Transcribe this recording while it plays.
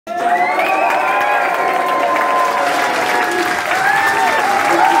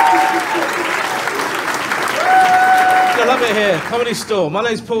right here, Comedy Store. My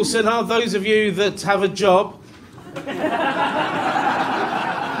name's Paul Sinha. Those of you that have a job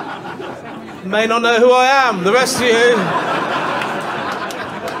may not know who I am. The rest of you,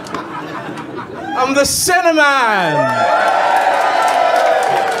 I'm the Cinnamon.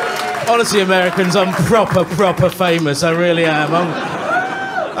 Honestly, Americans, I'm proper famous. I really am.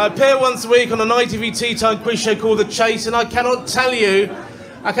 I appear once a week on an ITV tea time quiz show called The Chase, and I cannot tell you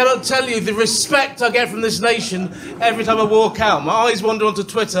the respect I get from this nation every time I walk out. My eyes wander onto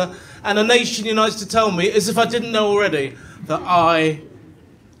Twitter, and a nation unites to tell me, as if I didn't know already, that I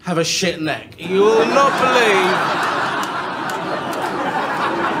have a shit neck. You will not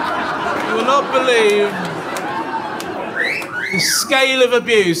believe the scale of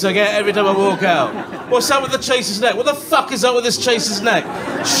abuse I get every time I walk out. What's up with the Chaser's neck? What the fuck is up with this Chaser's neck?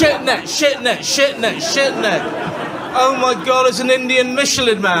 Shit neck, shit neck, shit neck, shit neck. Oh my God, it's an Indian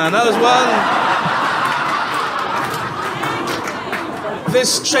Michelin man. That was one.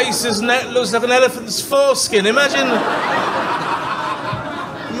 This Chaser's neck looks like an elephant's foreskin. Imagine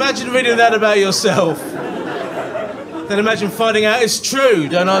reading that about yourself. Then imagine finding out it's true.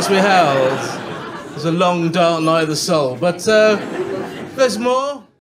 Don't ask me how. There's a long, dark night of the soul. But there's more.